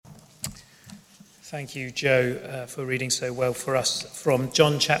Thank you, Joe, for reading so well for us from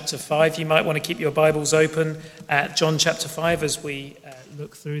John chapter 5. You might want to keep your Bibles open at John chapter 5 as we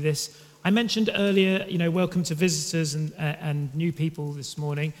look through this. I mentioned earlier, welcome to visitors and new people this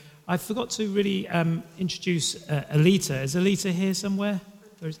morning. I forgot to really introduce Alita. Is Alita here somewhere?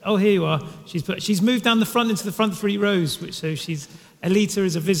 Oh, here you are. She's moved down the front into the front three rows. Alita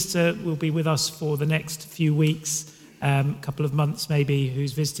is a visitor, will be with us for the next few weeks. Couple of months maybe,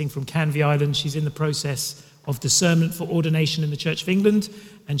 who's visiting from Canvey Island. She's in the process of discernment for ordination in the Church of England,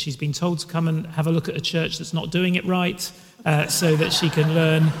 and she's been told to come and have a look at a church that's not doing it right, so that she can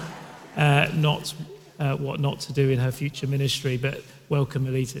learn what not to do in her future ministry. But welcome,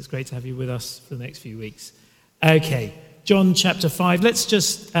 Alita. It's great to have you with us for the next few weeks. Okay, John chapter 5. Let's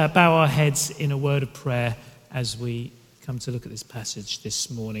just bow our heads in a word of prayer as we come to look at this passage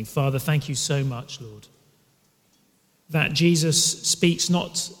this morning. Father, thank you so much, Lord, that Jesus speaks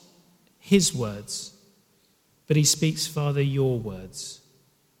not his words, but he speaks, Father, your words.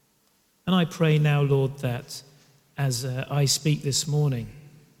 And I pray now, Lord, that as I speak this morning,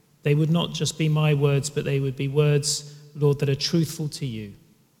 they would not just be my words, but they would be words, Lord, that are truthful to you,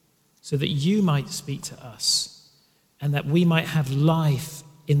 so that you might speak to us, and that we might have life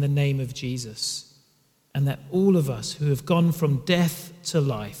in the name of Jesus, and that all of us who have gone from death to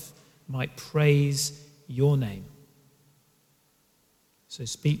life might praise your name. So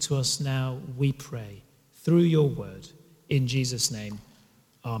speak to us now, we pray, through your word, in Jesus' name.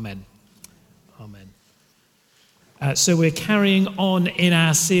 Amen. Amen. So we're carrying on in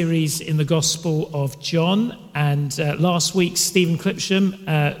our series in the Gospel of John. And last week, Stephen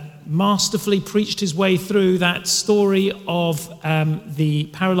Clipsham masterfully preached his way through that story of the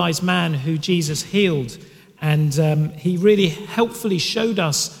paralyzed man who Jesus healed. And he really helpfully showed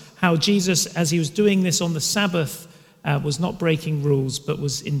us how Jesus, as he was doing this on the Sabbath, was not breaking rules, but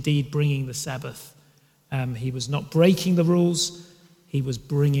was indeed bringing the Sabbath. He was not breaking the rules, he was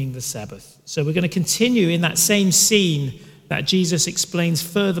bringing the Sabbath. So we're going to continue in that same scene that Jesus explains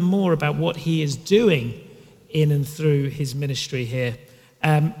furthermore about what he is doing in and through his ministry here.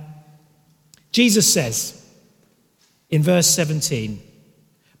 Jesus says in verse 17,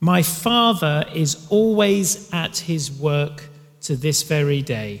 "My Father is always at his work to this very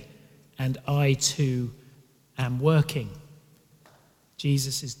day, and I too am working."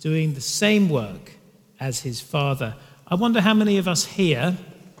 Jesus is doing the same work as his Father. I wonder how many of us here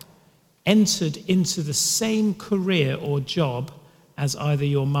entered into the same career or job as either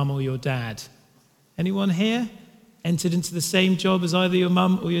your mum or your dad. Anyone here entered into the same job as either your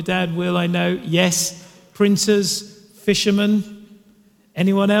mum or your dad? Will, I know. Yes. Printers, fishermen.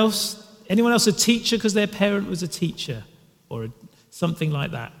 Anyone else? Anyone else a teacher because their parent was a teacher or something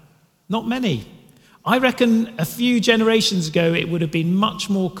like that? Not many. I reckon a few generations ago it would have been much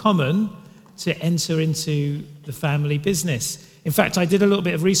more common to enter into the family business. In fact, I did a little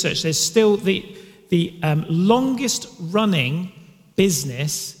bit of research. There's still the longest running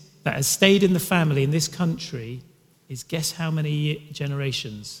business that has stayed in the family in this country is, guess how many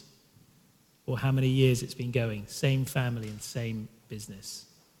generations or how many years it's been going? Same family and same business.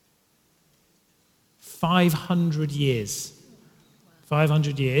 500 years.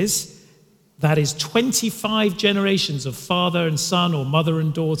 500 years. That is 25 generations of father and son or mother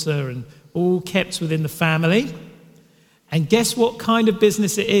and daughter, and all kept within the family. And guess what kind of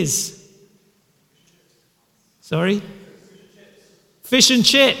business it is? Sorry? Fish and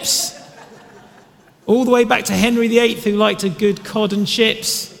chips. All the way back to Henry VIII, who liked a good cod and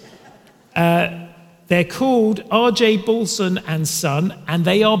chips. They're called R.J. Balson and Son, and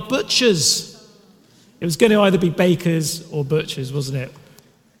they are butchers. It was going to either be bakers or butchers, wasn't it?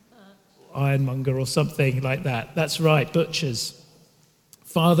 Ironmonger or something like that. That's right, butchers.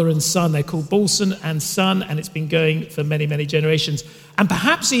 Father and son, they're called Balson and Son, and it's been going for many, many generations. And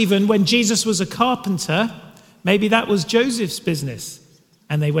perhaps even when Jesus was a carpenter, maybe that was Joseph's business,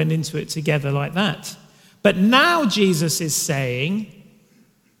 and they went into it together like that. But now Jesus is saying,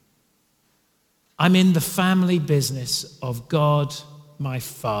 I'm in the family business of God, my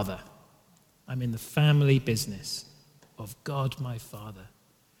Father. I'm in the family business of God, my Father.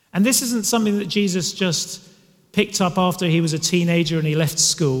 And this isn't something that Jesus just picked up after he was a teenager and he left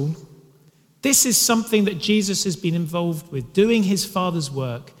school. This is something that Jesus has been involved with, doing his Father's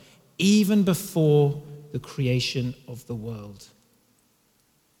work even before the creation of the world.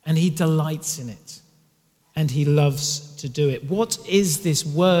 And he delights in it, and he loves to do it. What is this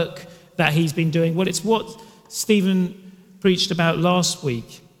work that he's been doing? Well, it's what Stephen preached about last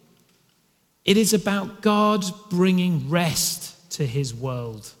week. It is about God bringing rest to his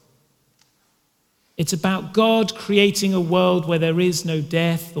world. It's about God creating a world where there is no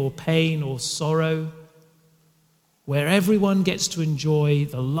death or pain or sorrow, where everyone gets to enjoy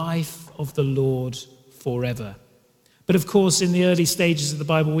the life of the Lord forever. But of course, in the early stages of the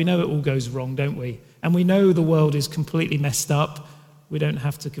Bible, we know it all goes wrong, don't we? And we know the world is completely messed up. We don't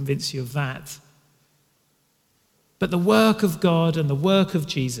have to convince you of that. But the work of God and the work of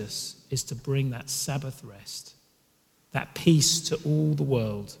Jesus is to bring that Sabbath rest, that peace to all the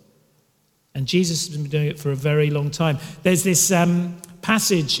world. And Jesus has been doing it for a very long time. There's this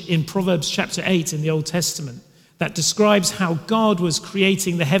passage in Proverbs chapter 8 in the Old Testament that describes how God was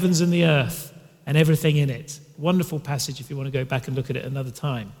creating the heavens and the earth and everything in it. Wonderful passage if you want to go back and look at it another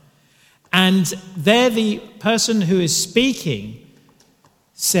time. And there the person who is speaking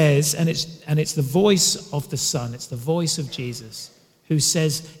says, and it's the voice of the Son, it's the voice of Jesus, who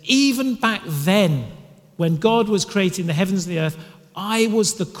says, even back then, when God was creating the heavens and the earth, I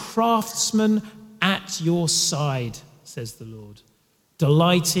was the craftsman at your side, says the Lord,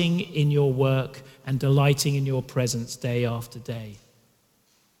 delighting in your work and delighting in your presence day after day.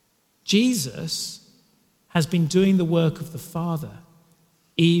 Jesus has been doing the work of the Father,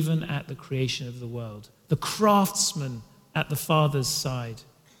 even at the creation of the world. The craftsman at the Father's side,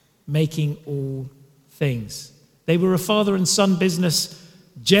 making all things. They were a father and son business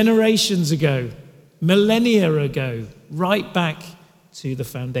generations ago, millennia ago, right back to the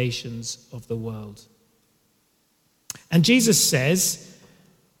foundations of the world. And Jesus says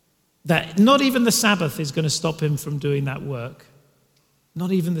that not even the Sabbath is going to stop him from doing that work.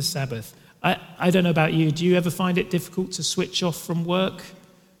 Not even the Sabbath. I don't know about you. Do you ever find it difficult to switch off from work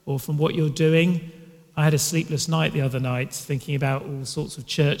or from what you're doing? I had a sleepless night the other night thinking about all sorts of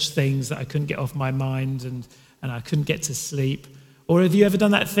church things that I couldn't get off my mind and I couldn't get to sleep. Or have you ever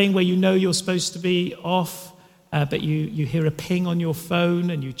done that thing where you know you're supposed to be off, but you hear a ping on your phone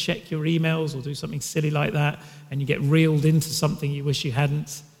and you check your emails or do something silly like that and you get reeled into something you wish you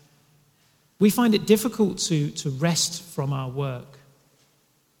hadn't? We find it difficult to rest from our work.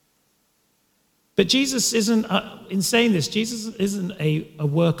 But Jesus isn't, in saying this, Jesus isn't a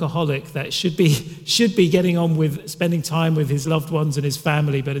workaholic that should be getting on with spending time with his loved ones and his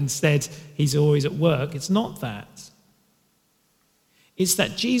family, but instead he's always at work. It's not that. It's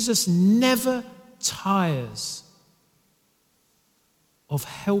that Jesus never tires of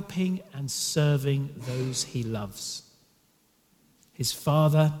helping and serving those he loves, his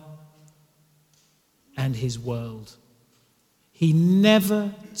Father and his world. He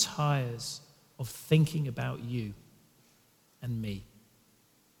never tires of thinking about you and me.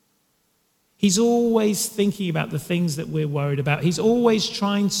 He's always thinking about the things that we're worried about. He's always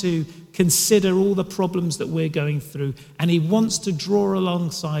trying to consider all the problems that we're going through, and he wants to draw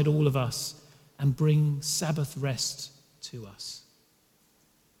alongside all of us and bring Sabbath rest to us.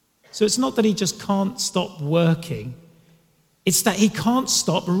 So it's not that he just can't stop working, it's that he can't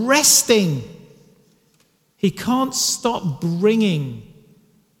stop resting. He can't stop bringing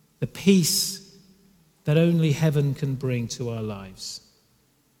the peace that only heaven can bring to our lives.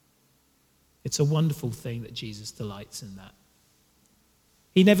 It's a wonderful thing that Jesus delights in that.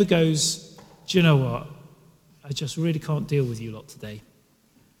 He never goes, do you know what? I just really can't deal with you lot today.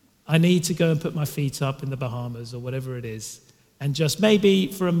 I need to go and put my feet up in the Bahamas or whatever it is. And just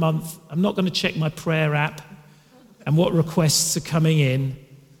maybe for a month, I'm not going to check my prayer app and what requests are coming in.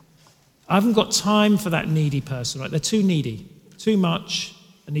 I haven't got time for that needy person, right? They're too needy, too much.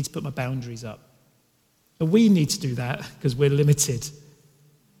 I need to put my boundaries up. And we need to do that because we're limited.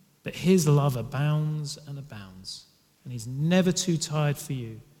 But his love abounds and abounds. And he's never too tired for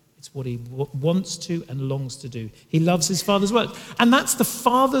you. It's what he wants to and longs to do. He loves his Father's work. And that's the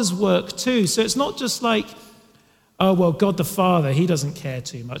Father's work too. So it's not just like, oh, well, God the Father, he doesn't care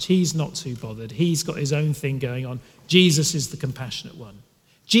too much. He's not too bothered. He's got his own thing going on. Jesus is the compassionate one.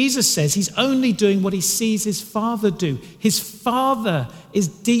 Jesus says he's only doing what he sees his Father do. His Father is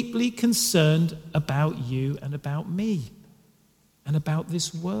deeply concerned about you and about me and about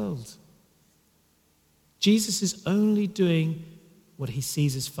this world. Jesus is only doing what he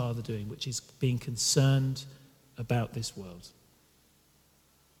sees his Father doing, which is being concerned about this world.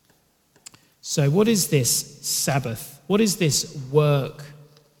 So what is this Sabbath? What is this work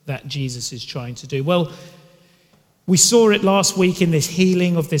that Jesus is trying to do? Well, we saw it last week in this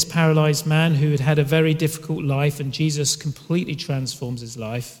healing of this paralyzed man who had had a very difficult life, and Jesus completely transforms his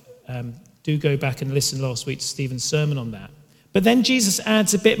life. Do go back and listen last week to Stephen's sermon on that. But then Jesus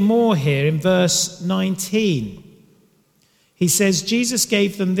adds a bit more here in verse 19. He says, Jesus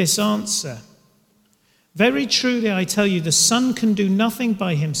gave them this answer. Very truly, I tell you, the Son can do nothing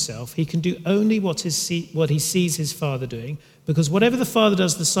by himself. He can do only what he sees his Father doing, because whatever the Father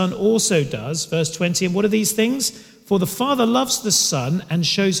does, the Son also does. Verse 20, and what are these things? For the Father loves the Son and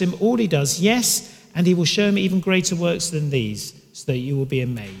shows him all he does. Yes, and he will show him even greater works than these, so that you will be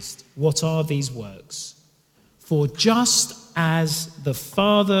amazed. What are these works? For just as the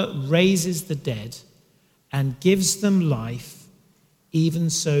Father raises the dead and gives them life, even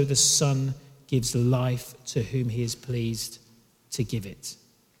so the Son gives life to whom he is pleased to give it.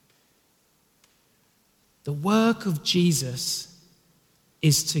 The work of Jesus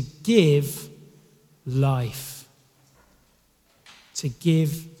is to give life. To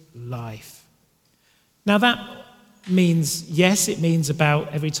give life. Now that means, yes, it means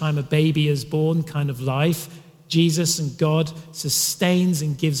about every time a baby is born kind of life. Jesus and God sustains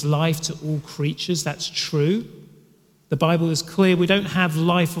and gives life to all creatures. That's true. The Bible is clear. We don't have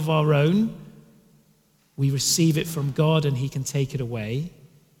life of our own. We receive it from God and he can take it away.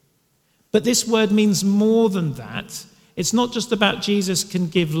 But this word means more than that. It's not just about Jesus can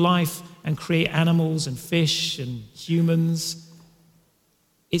give life and create animals and fish and humans.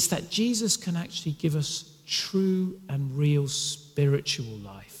 It's that Jesus can actually give us true and real spiritual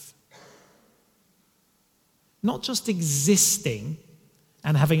life. Not just existing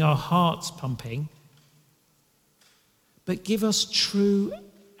and having our hearts pumping, but give us true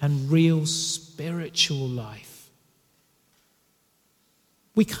and real spiritual life.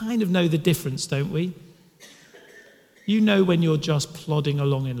 We kind of know the difference, don't we? You know when you're just plodding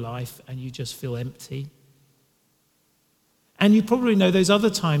along in life and you just feel empty. And you probably know those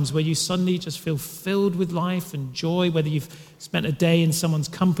other times where you suddenly just feel filled with life and joy, whether you've spent a day in someone's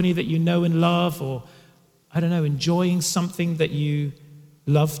company that you know and love, or, I don't know, enjoying something that you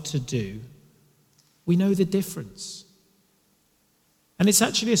love to do. We know the difference. And it's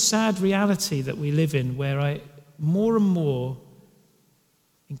actually a sad reality that we live in, where I more and more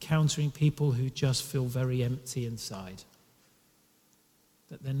encountering people who just feel very empty inside,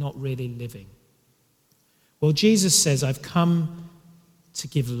 that they're not really living. Well, Jesus says, I've come to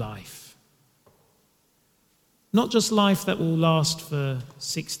give life. Not just life that will last for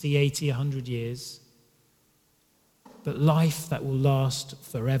 60, 80, 100 years, but life that will last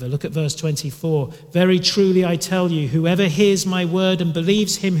forever. Look at verse 24. Very truly I tell you, whoever hears my word and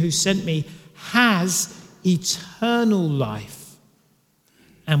believes him who sent me has eternal life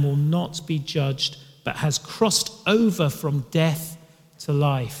and will not be judged, but has crossed over from death to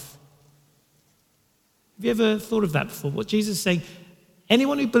life. Have you ever thought of that before? What Jesus is saying,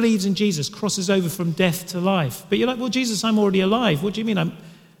 anyone who believes in Jesus crosses over from death to life. But you're like, well, Jesus, I'm already alive. What do you mean?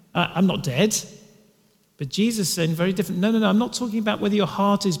 I'm not dead. But Jesus is saying very different. No, I'm not talking about whether your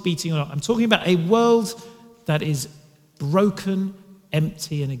heart is beating or not. I'm talking about a world that is broken,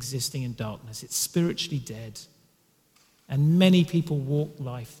 empty, and existing in darkness. It's spiritually dead. And many people walk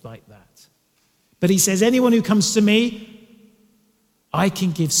life like that. But he says, anyone who comes to me, I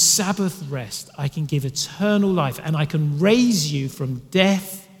can give Sabbath rest. I can give eternal life. And I can raise you from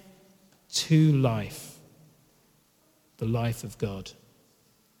death to life. The life of God.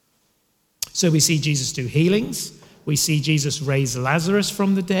 So we see Jesus do healings. We see Jesus raise Lazarus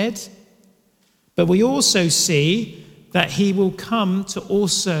from the dead. But we also see that he will come to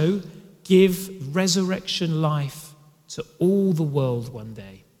also give resurrection life to all the world one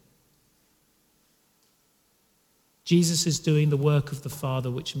day. Jesus is doing the work of the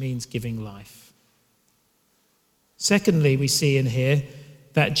Father, which means giving life. Secondly, we see in here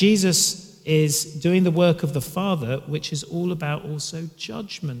that Jesus is doing the work of the Father, which is all about also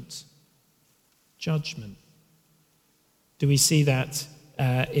judgment. Judgment. Do we see that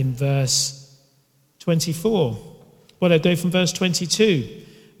in verse 24? Well, I'll go from verse 22.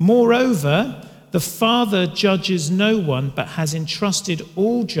 Moreover, the Father judges no one, but has entrusted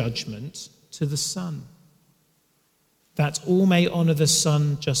all judgment to the Son, that all may honor the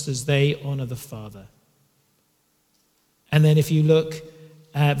Son just as they honor the Father. And then if you look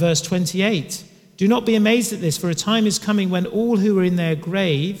at verse 28, do not be amazed at this, for a time is coming when all who are in their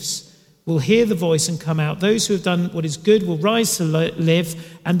graves will hear the voice and come out. Those who have done what is good will rise to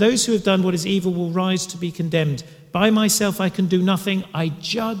live, and those who have done what is evil will rise to be condemned. By myself I can do nothing. I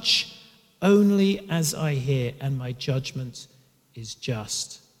judge only as I hear, and my judgment is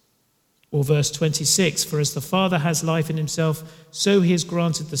just. Or verse 26, for as the Father has life in himself, so he has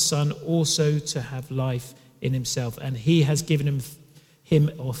granted the Son also to have life in himself, and he has given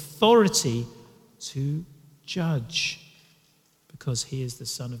him authority to judge, because he is the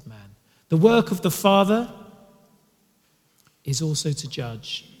Son of Man. The work of the Father is also to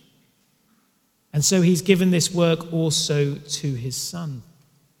judge. And so he's given this work also to his Son,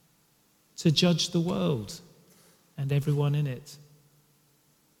 to judge the world and everyone in it.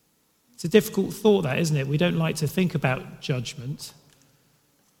 It's a difficult thought, that, isn't it? We don't like to think about judgment.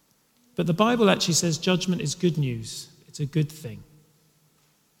 But the Bible actually says judgment is good news. It's a good thing.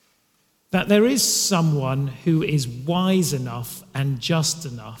 That there is someone who is wise enough and just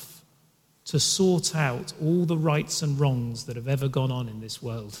enough to sort out all the rights and wrongs that have ever gone on in this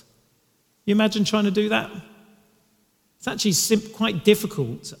world. You imagine trying to do that? It's actually quite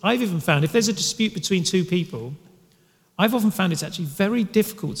difficult. I've even found if there's a dispute between two people, I've often found it's actually very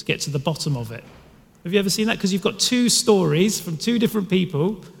difficult to get to the bottom of it. Have you ever seen that? Because you've got two stories from two different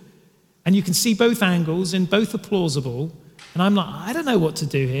people, and you can see both angles, and both are plausible. And I'm like, I don't know what to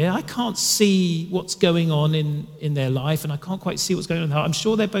do here. I can't see what's going on in their life, and I can't quite see what's going on in their heart. I'm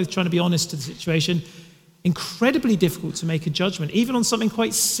sure they're both trying to be honest to the situation. Incredibly difficult to make a judgment, even on something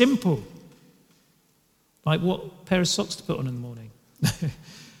quite simple, like what pair of socks to put on in the morning.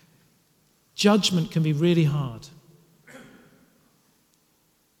 Judgment can be really hard.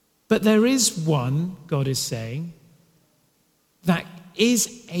 But there is one, God is saying, that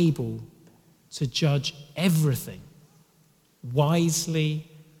is able to judge everything wisely,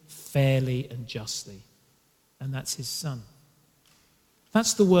 fairly, and justly. And that's his Son.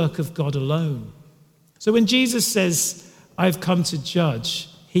 That's the work of God alone. So when Jesus says, I've come to judge,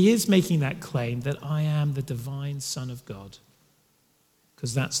 he is making that claim that I am the divine Son of God,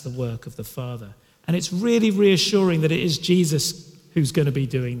 because that's the work of the Father. And it's really reassuring that it is Jesus who's going to be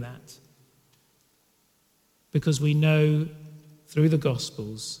doing that. Because we know through the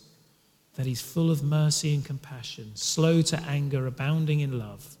Gospels that he's full of mercy and compassion, slow to anger, abounding in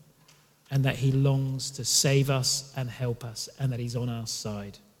love, and that he longs to save us and help us, and that he's on our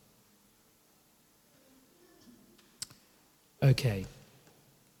side. Okay.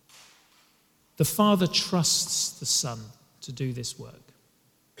 The Father trusts the Son to do this work.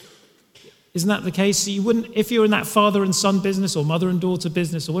 Isn't that the case? So you wouldn't, if you're in that father and son business or mother and daughter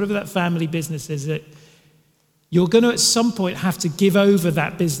business or whatever that family business is, that you're going to at some point have to give over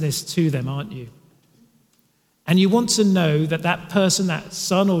that business to them, aren't you? And you want to know that that person, that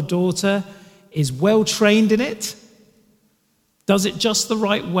son or daughter, is well trained in it, does it just the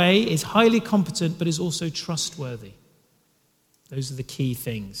right way, is highly competent, but is also trustworthy. Those are the key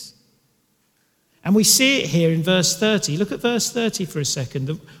things. And we see it here in verse 30. Look at verse 30 for a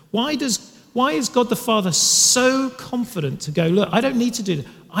second. Why is God the Father so confident to go, look, I don't need to do that.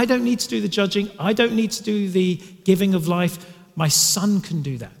 I don't need to do the judging. I don't need to do the giving of life. My Son can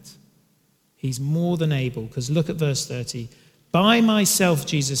do that. He's more than able. Because look at verse 30. By myself,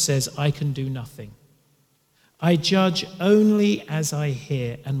 Jesus says, I can do nothing. I judge only as I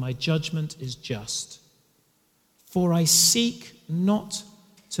hear, and my judgment is just. For I seek not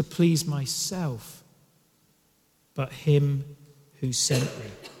to please myself, but him who sent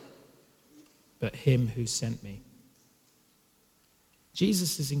me. But him who sent me.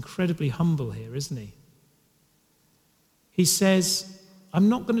 Jesus is incredibly humble here, isn't he? He says, I'm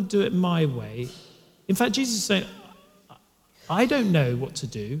not going to do it my way. In fact, Jesus is saying, I don't know what to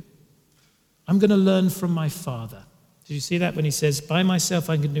do. I'm going to learn from my Father. Did you see that when he says, by myself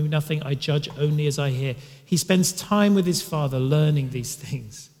I can do nothing, I judge only as I hear. He spends time with his Father learning these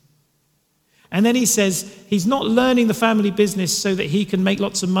things. And then he says he's not learning the family business so that he can make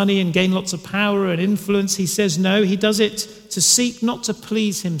lots of money and gain lots of power and influence. He says no, he does it to seek not to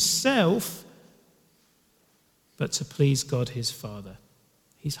please himself, but to please God his Father.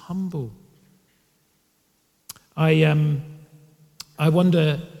 He's humble. I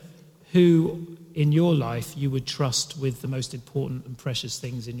wonder who in your life you would trust with the most important and precious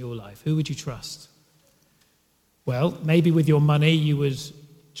things in your life. Who would you trust? Well, maybe with your money you would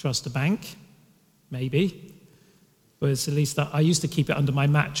trust a bank. Maybe. Whereas at least I used to keep it under my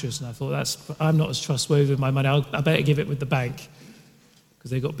mattress, and I thought, I'm not as trustworthy with my money. I better give it with the bank, because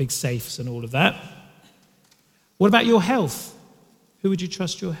they've got big safes and all of that. What about your health? Who would you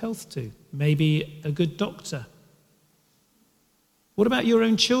trust your health to? Maybe a good doctor. What about your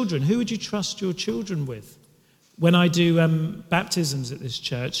own children? Who would you trust your children with? When I do baptisms at this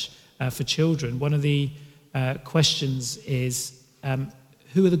church for children, one of the questions is,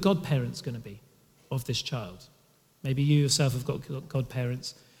 who are the godparents going to be of this child? Maybe you yourself have got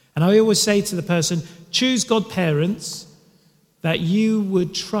godparents. And I always say to the person, choose godparents that you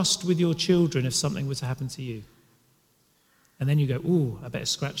would trust with your children if something were to happen to you. And then you go, ooh, I better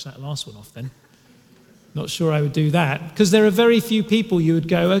scratch that last one off then. Not sure I would do that. Because there are very few people you would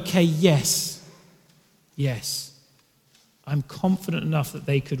go, okay, yes, I'm confident enough that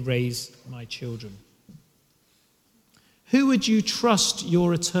they could raise my children. Who would you trust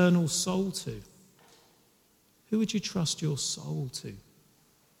your eternal soul to? Who would you trust your soul to?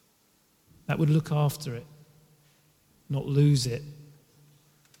 that would look after it, not lose it,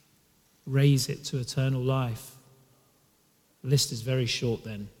 raise it to eternal life. The list is very short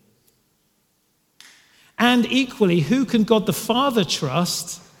then. And equally, who can God the Father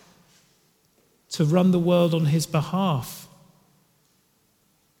trust to run the world on his behalf?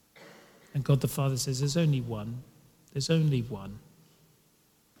 And God the Father says, there's only one. There's only one.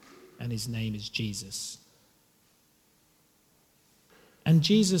 And his name is Jesus. And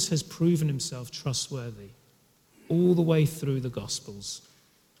Jesus has proven himself trustworthy all the way through the Gospels.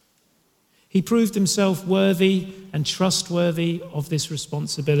 He proved himself worthy and trustworthy of this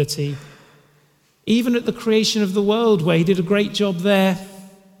responsibility, even at the creation of the world, where he did a great job there.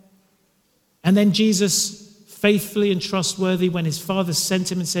 And then Jesus, faithfully and trustworthy, when his Father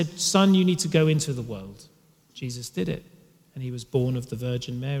sent him and said, Son, you need to go into the world. Jesus did it, and he was born of the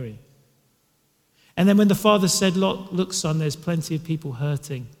Virgin Mary. And then when the Father said, look, Son, there's plenty of people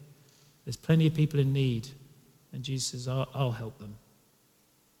hurting. There's plenty of people in need. And Jesus says, I'll help them.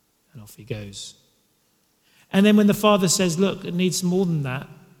 And off he goes. And then when the Father says, look, it needs more than that.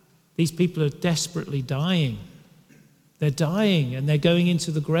 These people are desperately dying. They're dying and they're going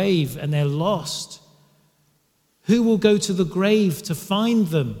into the grave and they're lost. Who will go to the grave to find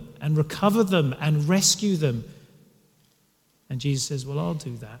them and recover them and rescue them? And Jesus says, well, I'll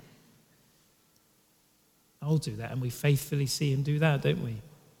do that. I'll do that. And we faithfully see him do that, don't we?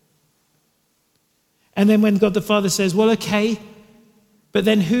 And then when God the Father says, well, okay, but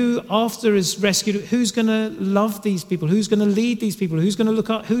then who after is rescued, who's going to love these people? Who's going to lead these people? Who's going to look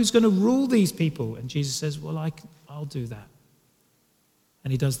up? Who's going to rule these people? And Jesus says, well, I'll do that.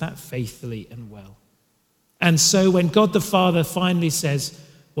 And he does that faithfully and well. And so when God the Father finally says,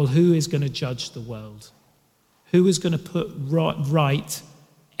 well, who is going to judge the world? Who is going to put right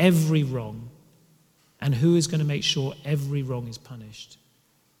every wrong? And who is going to make sure every wrong is punished?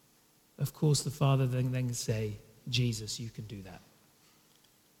 Of course, the Father then can say, Jesus, you can do that.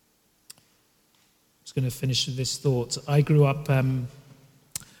 I was going to finish with this thought. I grew up in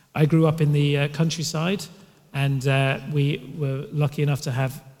the countryside, and we were lucky enough to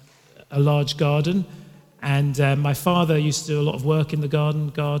have a large garden. And my father used to do a lot of work in the garden,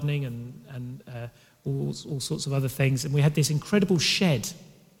 gardening and all sorts of other things. And we had this incredible shed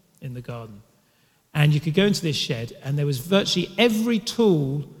in the garden. And you could go into this shed, and there was virtually every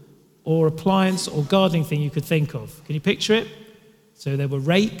tool or appliance or gardening thing you could think of. Can you picture it? So there were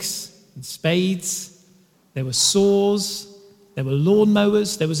rakes and spades, there were saws, there were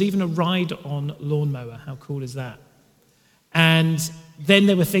lawnmowers, there was even a ride-on lawnmower. How cool is that? And then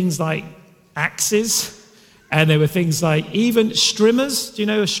there were things like axes, and there were things like even strimmers. Do you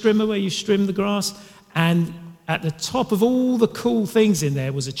know a strimmer where you strim the grass? And at the top of all the cool things in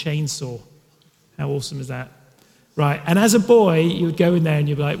there was a chainsaw. How awesome is that? Right, and as a boy, you would go in there and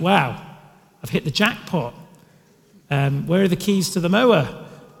you'd be like, wow, I've hit the jackpot. Where are the keys to the mower?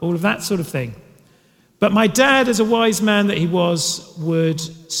 All of that sort of thing. But my dad, as a wise man that he was, would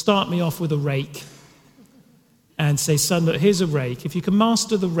start me off with a rake and say, son, look, here's a rake. If you can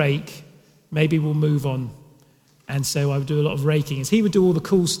master the rake, maybe we'll move on. And so I would do a lot of raking. As he would do all the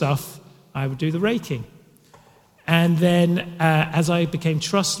cool stuff, I would do the raking. And then as I became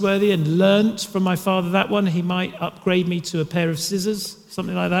trustworthy and learnt from my father that one, he might upgrade me to a pair of scissors,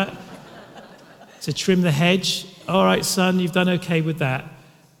 something like that, to trim the hedge. All right, son, you've done okay with that.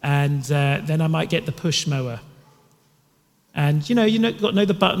 And then I might get the push mower. And, you've got to know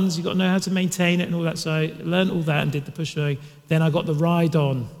the buttons, you've got to know how to maintain it and all that. So I learned all that and did the push mowing. Then I got the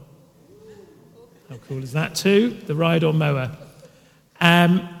ride-on. How cool is that too? The ride-on mower.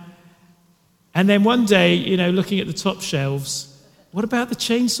 And then one day, looking at the top shelves, what about the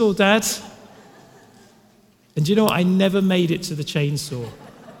chainsaw, Dad? And do you know what? I never made it to the chainsaw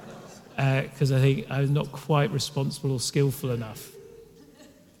because I think I was not quite responsible or skillful enough.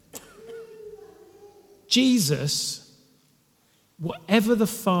 Jesus, whatever the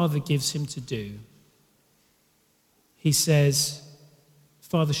Father gives him to do, he says,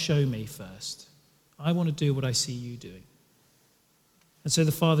 Father, show me first. I want to do what I see you doing. And so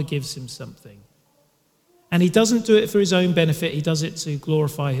the Father gives him something. And he doesn't do it for his own benefit. He does it to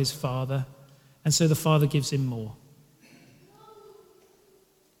glorify his Father. And so the Father gives him more.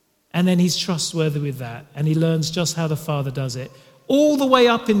 And then he's trustworthy with that. And he learns just how the Father does it. All the way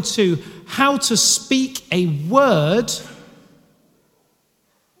up into how to speak a word,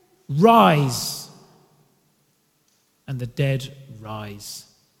 rise, and the dead rise.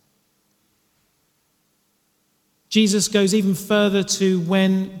 Jesus goes even further to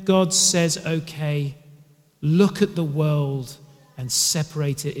when God says, okay, look at the world and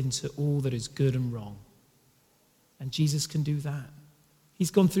separate it into all that is good and wrong. And Jesus can do that. He's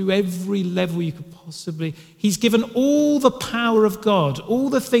gone through every level you could possibly. He's given all the power of God,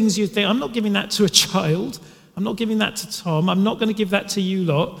 all the things you think. I'm not giving that to a child. I'm not giving that to Tom. I'm not going to give that to you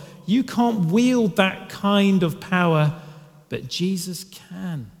lot. You can't wield that kind of power, but Jesus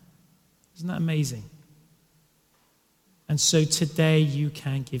can. Isn't that amazing? And so today you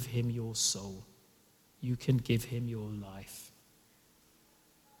can give him your soul. You can give him your life.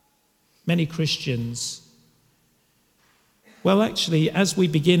 Many Christians, well, actually, as we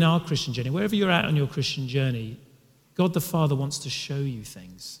begin our Christian journey, wherever you're at on your Christian journey, God the Father wants to show you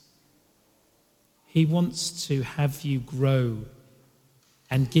things. He wants to have you grow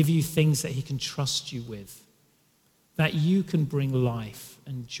and give you things that he can trust you with, that you can bring life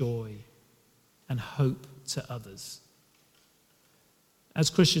and joy and hope to others.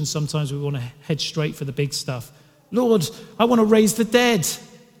 As Christians, sometimes we want to head straight for the big stuff. Lord, I want to raise the dead.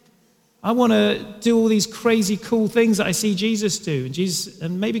 I want to do all these crazy cool things that I see Jesus do.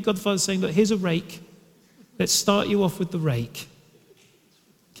 And maybe God the Father is saying, look, here's a rake. Let's start you off with the rake.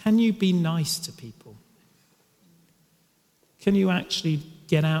 Can you be nice to people? Can you actually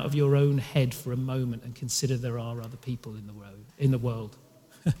get out of your own head for a moment and consider there are other people in the world?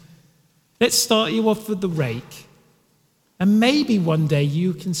 Let's start you off with the rake. And maybe one day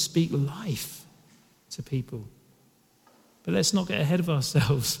you can speak life to people. But let's not get ahead of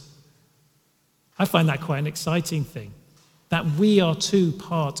ourselves. I find that quite an exciting thing, that we are too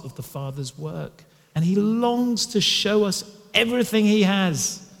part of the Father's work. And he longs to show us everything he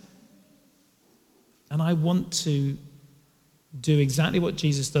has. And I want to do exactly what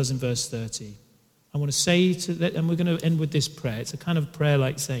Jesus does in verse 30. I want to say and we're going to end with this prayer. It's a kind of prayer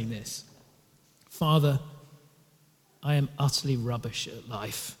like saying this. Father, I am utterly rubbish at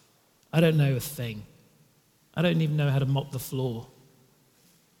life. I don't know a thing. I don't even know how to mop the floor.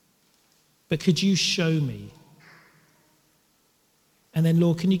 But could you show me? And then,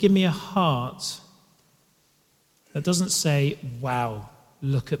 Lord, can you give me a heart that doesn't say, wow,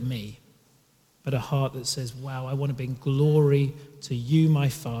 look at me, but a heart that says, wow, I want to bring glory to you, my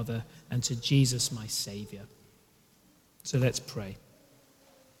Father, and to Jesus, my Savior. So let's pray.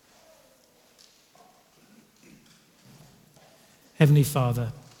 Heavenly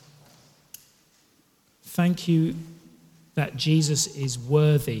Father, thank you that Jesus is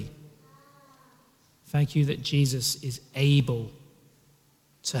worthy. Thank you that Jesus is able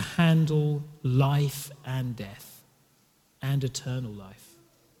to handle life and death and eternal life.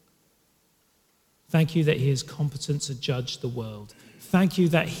 Thank you that he is competent to judge the world. Thank you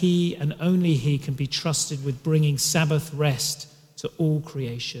that he and only he can be trusted with bringing Sabbath rest to all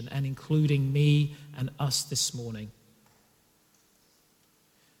creation, and including me and us this morning.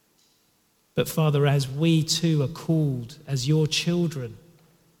 But Father, as we too are called as your children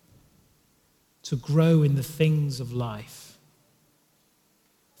to grow in the things of life,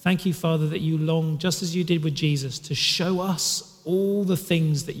 thank you, Father, that you long, just as you did with Jesus, to show us all the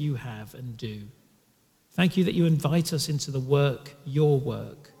things that you have and do. Thank you that you invite us into the work, your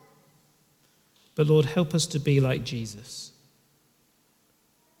work. But Lord, help us to be like Jesus,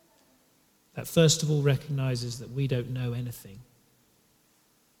 that first of all recognizes that we don't know anything,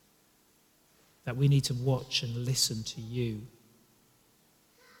 that we need to watch and listen to you.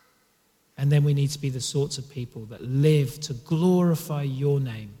 And then we need to be the sorts of people that live to glorify your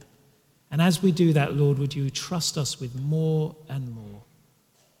name. And as we do that, Lord, would you trust us with more and more?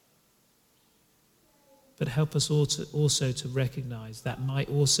 But help us also to recognize that might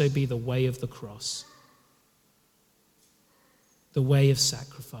also be the way of the cross, the way of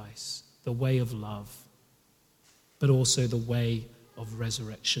sacrifice, the way of love, but also the way of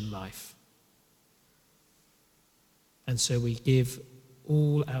resurrection life. And so we give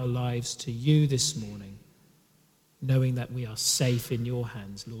all our lives to you this morning, knowing that we are safe in your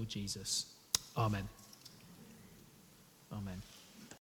hands, Lord Jesus. Amen. Amen.